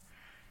doing it.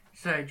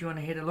 So, do you want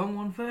to hear the long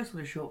one first or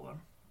the short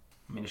one?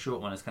 I mean, a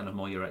short one is kind of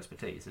more your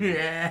expertise, isn't it?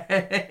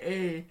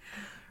 Yeah.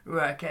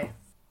 Right, okay.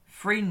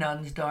 3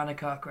 nuns die in a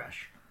car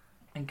crash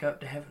and go up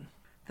to heaven.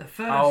 The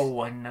first...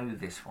 Oh, I know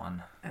this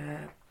one.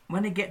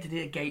 When they get to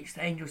the gates,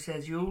 the angel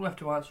says, "You all have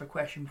to answer a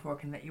question before I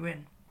can let you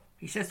in."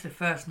 He says to the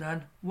first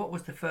nun, "What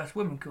was the first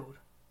woman called?"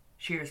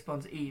 She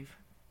responds, "Eve."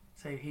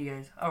 So he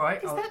goes,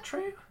 "Alright, Is that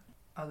true?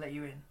 I'll let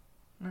you in."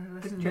 No,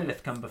 Didn't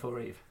Lilith come before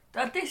Eve?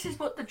 This is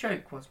what the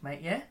joke was,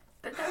 mate, yeah?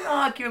 Don't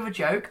argue with a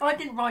joke. I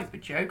didn't write the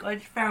joke, I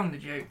just found the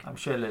joke. I'm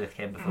sure Lilith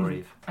came before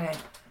Eve. Okay,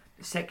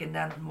 the second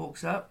nun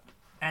walks up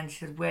and she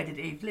says, "Where did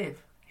Eve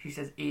live?" She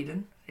says,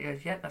 "Eden." He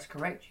goes, "Yeah, that's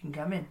correct, you can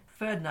come in."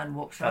 Third nun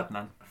walks up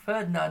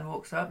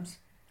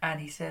and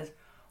he says,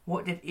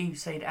 "What did Eve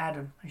say to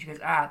Adam?" And she goes,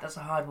 "That's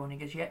a hard one." He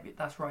goes, "Yep,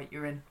 that's right,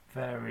 you're in."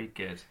 Very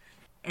good.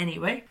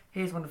 Anyway,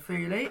 here's one for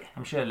you, Lee.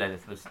 I'm sure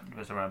Lilith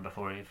was around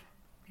before Eve.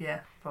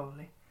 Yeah,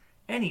 probably.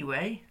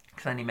 Anyway,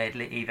 Because only made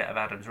Eve out of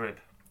Adam's rib.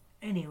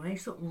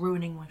 stop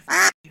ruining my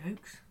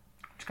jokes.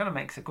 Which kind of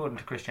makes, according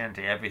to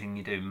Christianity, everything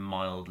you do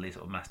mildly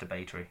sort of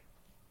masturbatory.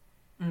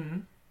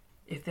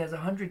 If there's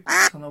 100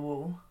 on the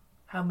wall,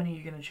 how many are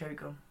you going to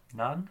choke on?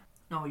 None?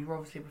 No, you're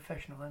obviously a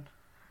professional then.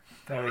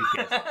 Very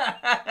good.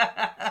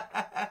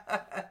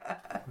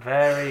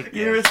 Very good.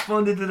 You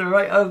responded to the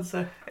right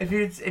answer. If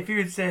you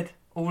had said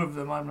all of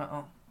them, I'm like,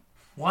 oh.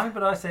 Why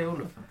would I say all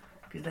of them?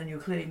 Because then you're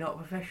clearly not a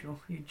professional.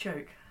 You'd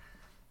choke.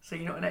 So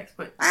you're not an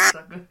expert,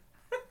 sucker.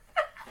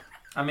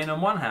 I mean,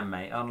 on one hand,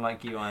 mate,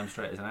 unlike you, I am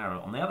straight as an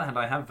arrow. On the other hand,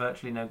 I have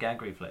virtually no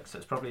gag reflex, so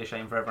it's probably a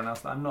shame for everyone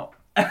else that I'm not.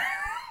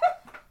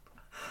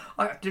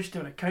 Just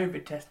doing a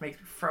COVID test makes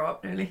me throw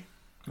up nearly.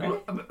 Really?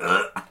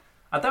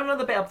 I don't know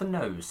the bit up the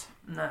nose.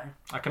 No.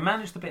 I can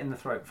manage the bit in the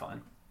throat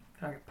fine. I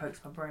feel like it pokes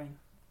my brain.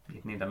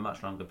 You'd need a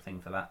much longer thing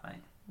for that,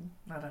 mate.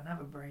 I don't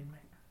have a brain,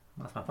 mate.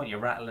 That's my point. You're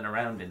rattling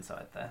around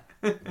inside there.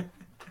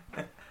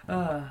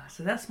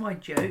 So that's my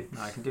jokes.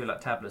 No, I can do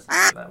like tablets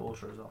and that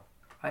water as well.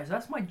 Right, so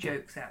that's my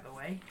jokes out of the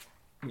way.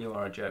 You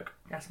are a joke.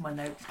 That's my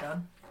notes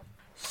done.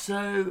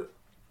 So...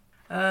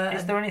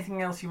 Is there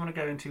anything else you want to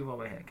go into while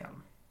we're here,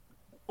 Callum?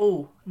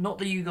 Oh, not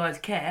that you guys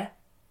care,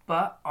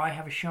 but I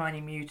have a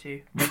shiny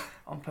Mewtwo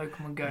on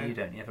Pokemon Go. You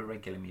don't. You have a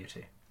regular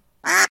Mewtwo.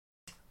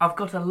 I've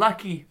got a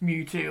lucky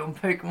Mewtwo on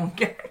Pokemon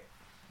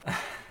Go.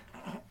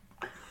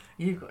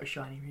 You've got a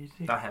shiny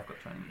Mewtwo. I have got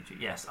shiny Mewtwo.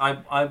 Yes,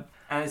 I.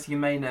 As you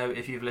may know,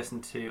 if you've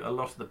listened to a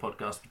lot of the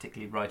podcast,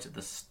 particularly right at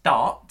the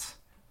start,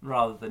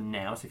 rather than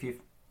now. So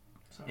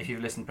if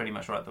you've listened pretty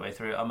much right the way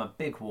through, I'm a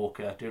big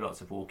walker. Do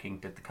lots of walking.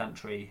 Did the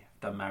country.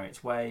 Done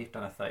Marriott's Way.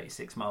 Done a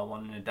 36-mile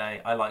one in a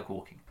day. I like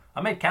walking. I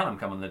made Callum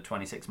come on the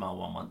 26-mile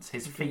one once.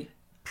 His feet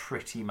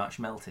pretty much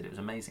melted. It was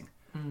amazing.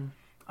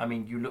 I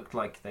mean, you looked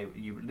like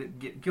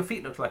your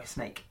feet looked like a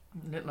snake.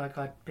 Looked like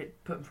I'd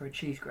put them through a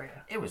cheese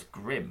grater. It was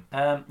grim.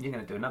 You're going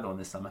to do another one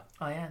this summer.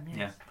 I am, yes.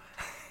 Yeah.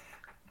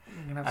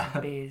 I'm going to have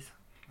some beers.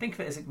 Think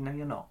of it as... No,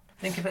 you're not.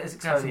 Think of it as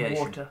Have exfoliation.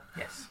 some water.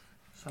 Yes.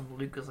 Some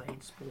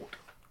Lucozade Sport.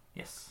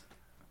 Yes.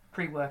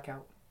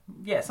 Pre-workout.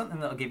 Yeah, something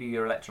that'll give you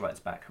your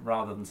electrolytes back,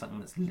 rather than something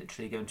that's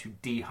literally going to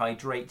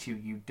dehydrate you,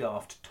 you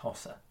daft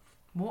tosser.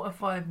 What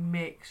if I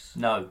mix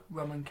No.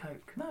 rum and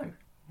coke? No.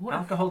 What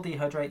Alcohol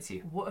dehydrates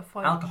you. What if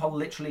I Alcohol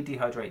literally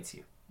dehydrates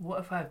you. What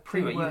if I have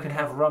Pre-workout, you can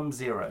have rum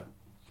 0.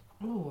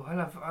 Oh, I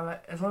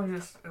like as long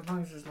as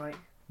it's like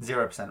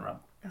 0% rum.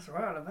 that's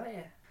alright. I love that.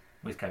 Yeah.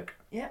 With Coke.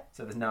 Yeah.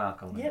 So there's no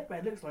alcohol in it. Yeah, but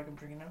it looks like I'm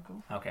drinking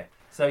alcohol. Okay.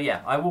 So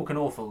yeah, I walk an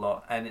awful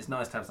lot, and it's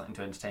nice to have something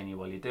to entertain you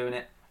while you're doing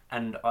it.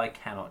 And I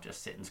cannot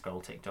just sit and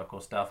scroll TikTok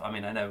or stuff. I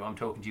mean, I know I'm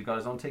talking to you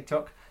guys on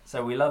TikTok,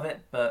 so we love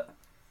it, but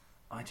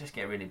I just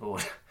get really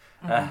bored.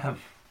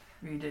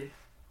 You do.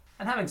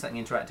 And having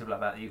something interactive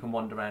like that you can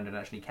wander around and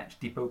actually catch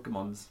the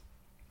Pokemons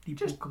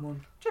Pokemon.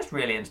 just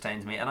really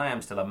entertains me. And I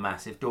am still a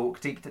massive dork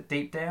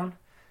deep down,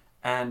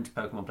 and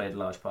Pokemon played a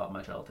large part of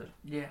my childhood.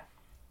 Yeah.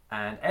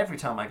 And every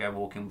time I go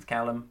walking with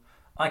Callum,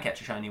 I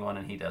catch a shiny one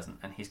and he doesn't,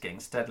 and he's getting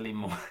steadily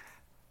more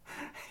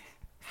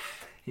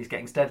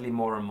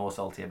and more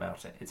salty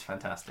about it. It's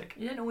fantastic.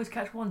 You don't always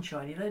catch one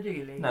shiny though, do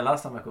you, Lee? No,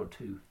 last time I caught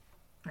 2.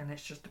 And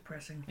it's just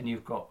depressing. And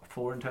you've got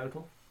 4 in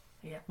total?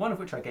 Yeah. One of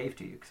which I gave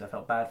to you because I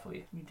felt bad for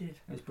you. You did.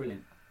 It was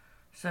brilliant.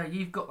 So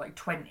you've got like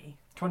 20.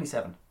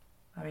 27.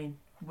 I mean,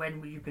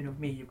 when you've been with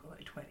me, you've got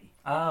like 20.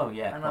 Oh,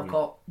 yeah. And probably. I've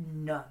got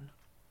none.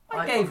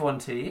 I gave one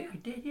to you. You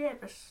did, yeah,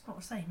 but it's not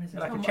the same, is it?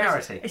 Like It's a not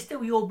charity. It's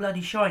still your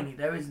bloody shiny,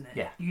 though, isn't it?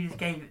 Yeah. You just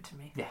gave it to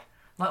me. Yeah.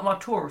 Like my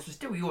Taurus is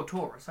still your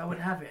Taurus. I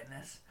wouldn't have it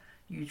unless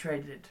you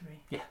traded it to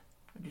me. Yeah.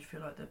 I just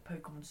feel like the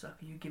Pokemon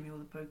sucker. You give me all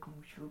the Pokemon,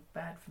 which feel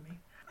bad for me.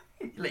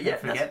 Like, yeah,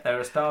 forget there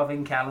are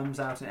starving Callums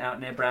out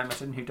near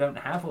Bramerton who don't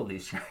have all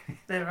these shinies.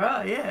 There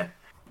are, yeah.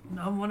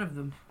 No, I'm one of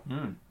them.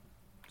 Mm.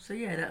 So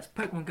yeah, that's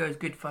Pokemon Go is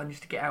good fun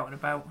just to get out and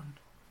about. And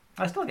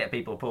I still get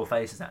people pull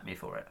faces at me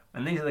for it.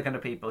 And these are the kind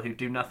of people who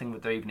do nothing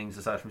with their evenings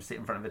aside from sit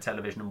in front of a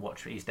television and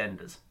watch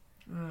EastEnders.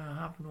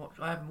 I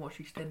haven't watched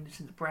EastEnders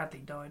since Bradley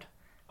died.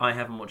 I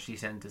haven't watched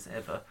EastEnders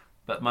ever.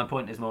 But my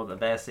point is more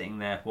that they're sitting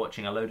there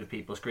watching a load of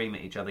people scream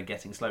at each other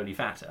getting slowly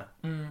fatter.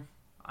 Mm.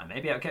 I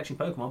may be out catching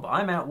Pokemon, but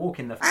I'm out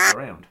walking the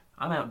around.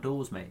 I'm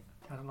outdoors, mate.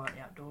 I don't like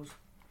the outdoors.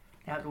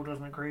 The outdoor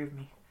doesn't agree with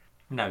me.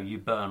 No, you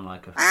burn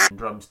like a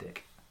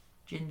drumstick.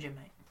 Ginger,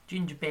 mate.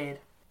 Ginger beard.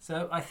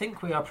 So I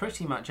think we are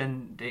pretty much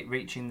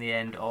reaching the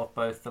end of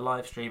both the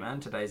live stream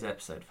and today's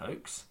episode,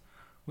 folks.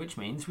 Which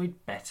means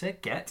we'd better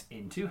get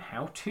into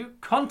how to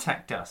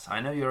contact us.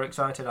 I know you're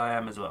excited, I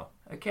am as well.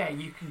 Okay,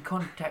 you can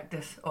contact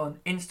us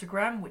on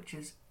Instagram, which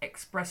is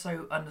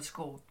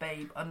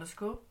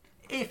expresso_babe_.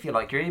 If you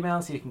like your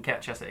emails, you can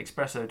catch us at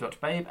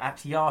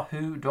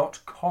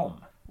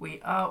expresso.babe@yahoo.com.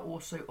 We are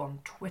also on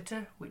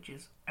Twitter, which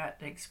is at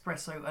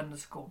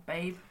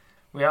expresso_babe.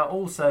 We are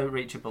also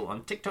reachable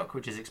on TikTok,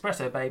 which is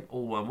expressobabe,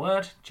 all one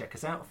word. Check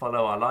us out,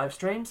 follow our live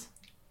streams.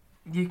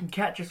 You can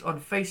catch us on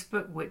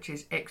Facebook, which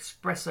is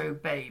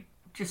Expresso Babe.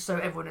 Just so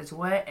everyone is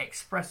aware,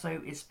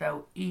 Expresso is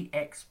spelled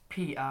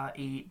EXPRESSO.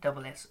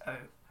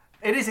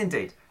 It is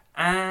indeed.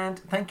 And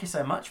thank you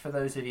so much for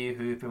those of you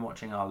who've been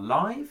watching our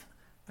live.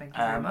 Thank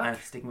you very much. And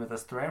for sticking with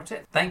us throughout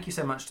it. Thank you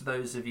so much to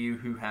those of you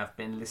who have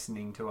been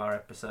listening to our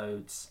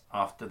episodes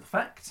after the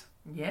fact.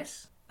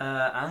 Yes.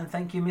 And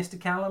thank you, Mr.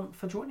 Callum,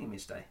 for joining me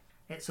today.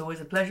 It's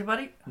always a pleasure,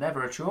 buddy.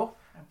 Never a chore.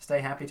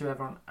 Stay happy to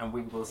everyone, and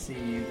we will see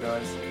you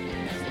guys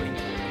next week.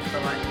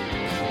 Bye-bye.